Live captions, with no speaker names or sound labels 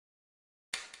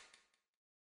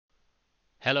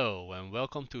Hello and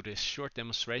welcome to this short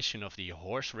demonstration of the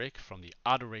horse rig from the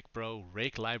AutoRig Pro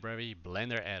Rig Library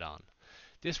Blender add-on.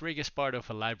 This rig is part of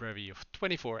a library of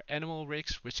 24 animal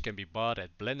rigs which can be bought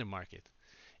at Blender Market.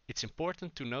 It's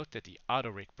important to note that the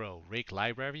AutoRig Pro Rig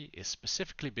Library is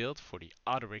specifically built for the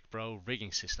AutoRig Pro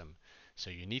rigging system, so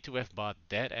you need to have bought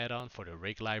that add-on for the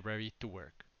rig library to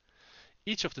work.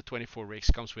 Each of the 24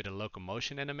 rigs comes with a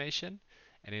locomotion animation,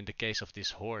 and in the case of this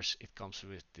horse, it comes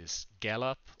with this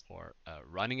gallop or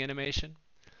running animation.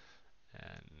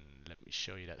 And let me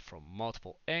show you that from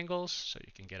multiple angles so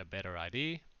you can get a better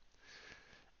idea.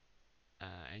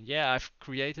 And yeah, I've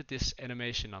created this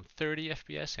animation on 30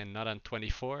 FPS and not on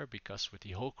 24 because with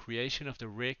the whole creation of the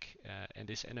rig and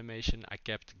this animation, I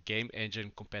kept game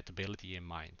engine compatibility in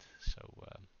mind. So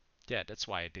yeah, that's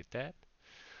why I did that.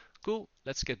 Cool,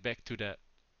 let's get back to the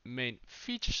main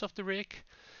features of the rig.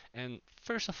 And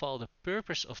first of all, the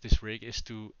purpose of this rig is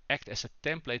to act as a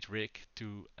template rig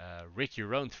to rig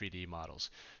your own 3D models.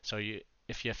 So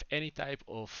if you have any type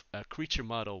of creature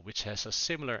model which has a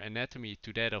similar anatomy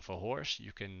to that of a horse,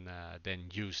 you can then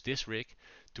use this rig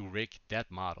to rig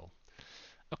that model.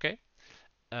 Okay,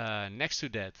 next to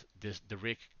that, the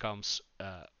rig comes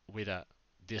with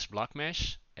this block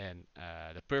mesh, and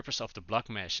the purpose of the block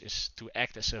mesh is to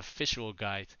act as a visual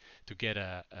guide to get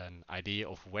an idea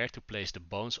of where to place the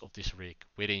bones of this rig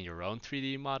within your own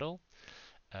 3D model.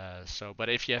 But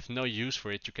if you have no use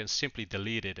for it, you can simply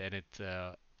delete it, and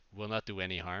it will not do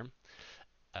any harm.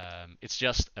 It's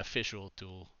just a visual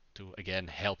tool to again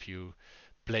help you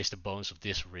place the bones of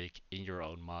this rig in your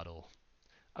own model.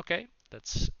 Okay,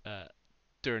 let's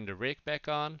turn the rig back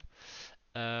on.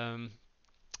 Um,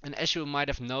 and as you might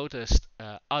have noticed,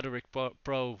 AutoRig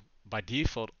Pro by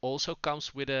default also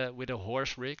comes with a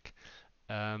horse rig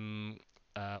um,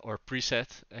 or preset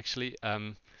actually.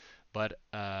 But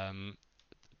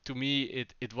to me,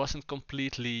 it wasn't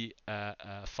completely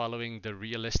following the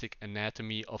realistic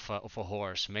anatomy of a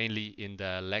horse. Mainly in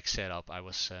the leg setup, I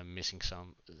was missing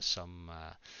some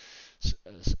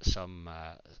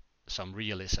some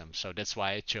realism. So that's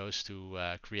why I chose to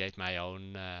create my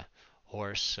own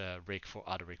horse rig for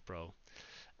AutoRig Pro.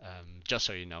 Just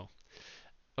so you know.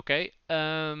 Okay.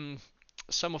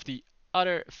 Some of the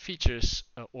other features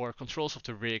or controls of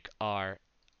the rig are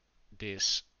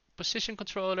this position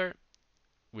controller,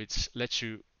 which lets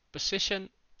you position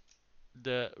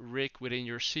the rig within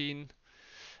your scene.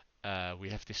 We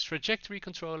have this trajectory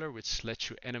controller, which lets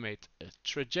you animate a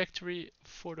trajectory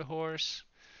for the horse.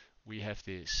 We have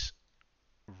this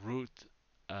root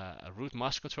a root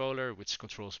mass controller, which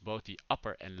controls both the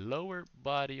upper and lower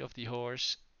body of the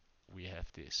horse. We have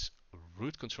this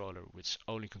root controller, which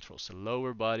only controls the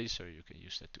lower body, so you can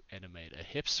use that to animate a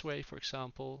hip sway, for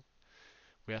example.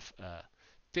 We have a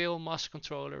tail mass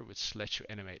controller, which lets you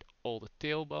animate all the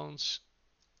tail bones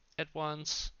at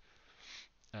once.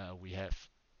 We have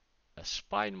a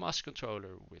spine mass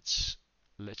controller, which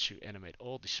lets you animate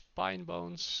all the spine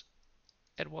bones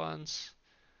at once.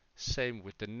 Same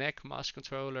with the neck mass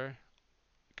controller.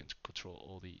 You can control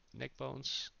all the neck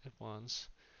bones at once.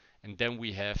 And then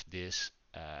we have this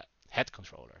head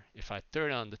controller. If I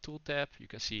turn on the tool tab, you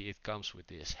can see it comes with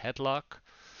this headlock.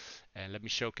 And let me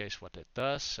showcase what that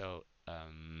does. So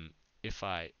if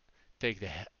I take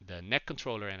the neck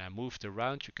controller and I move it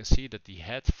around, you can see that the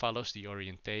head follows the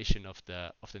orientation of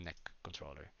the neck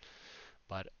controller.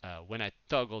 But when I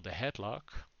toggle the headlock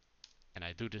and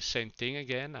I do the same thing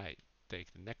again, I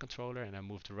take the neck controller and I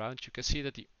move it around, you can see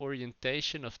that the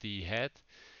orientation of the head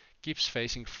keeps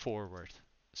facing forward.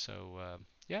 So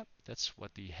yeah, that's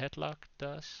what the headlock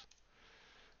does.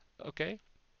 Okay,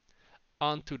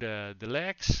 on to the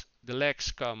legs. The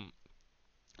legs come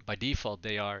by default,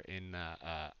 they are in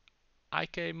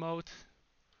IK mode,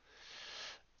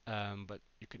 but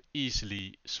you can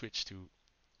easily switch to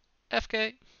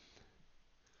FK.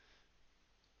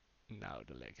 Now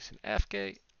the leg is in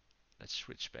FK. Let's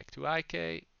switch back to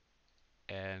IK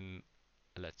and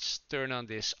let's turn on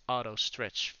this auto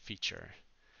stretch feature.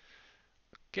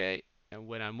 Okay, and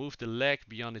when I move the leg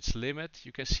beyond its limit,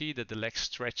 you can see that the leg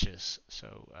stretches.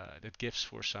 So that gives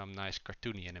for some nice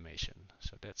cartoony animation.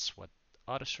 So that's what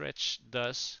auto stretch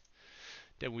does.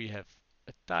 Then we have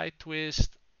a tie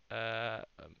twist,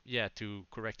 yeah, to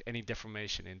correct any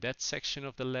deformation in that section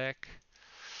of the leg.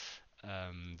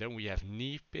 Then we have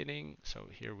knee pinning. So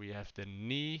here we have the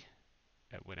knee.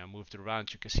 When I move it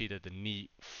around, you can see that the knee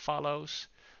follows.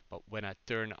 But when I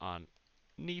turn on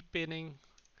knee pinning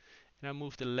and I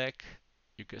move the leg,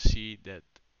 you can see that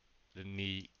the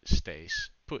knee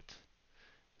stays put.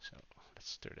 So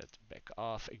let's turn that back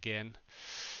off again.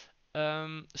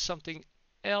 Something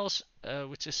else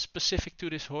which is specific to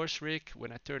this horse rig,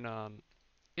 when I turn on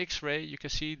X-ray, you can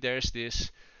see there's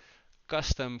this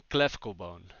custom clavicle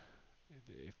bone.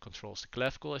 It controls the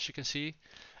clavicle, as you can see.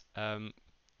 Um,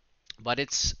 but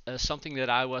it's something that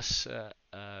I was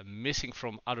missing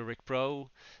from Autorig Pro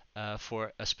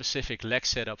for a specific leg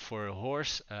setup for a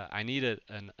horse. I needed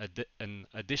an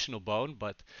additional bone,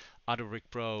 but Autorig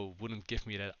Pro wouldn't give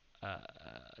me that,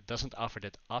 doesn't offer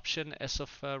that option as of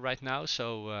right now.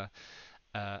 So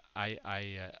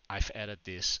I've added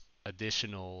this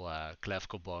additional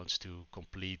clavicle bones to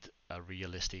complete a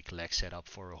realistic leg setup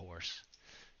for a horse.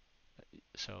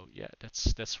 So yeah,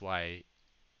 that's why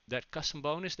that custom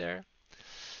bone is there.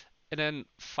 And then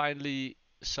finally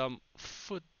some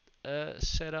foot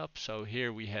setup. So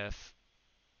here we have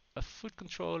a foot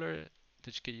controller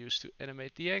that you can use to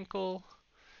animate the ankle.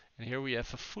 And here we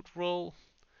have a foot roll.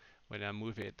 When I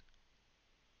move it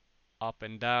up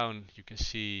and down, you can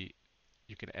see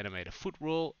you can animate a foot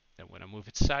roll. And when I move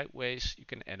it sideways, you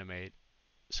can animate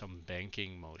some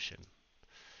banking motion.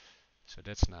 So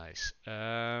that's nice.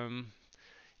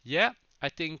 Yeah, I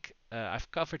think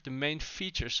I've covered the main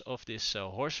features of this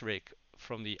horse rig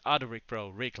from the Autorig Pro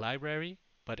rig library.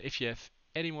 But if you have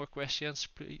any more questions,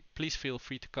 please feel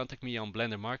free to contact me on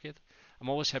Blender Market. I'm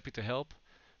always happy to help.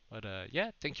 But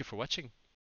yeah, thank you for watching.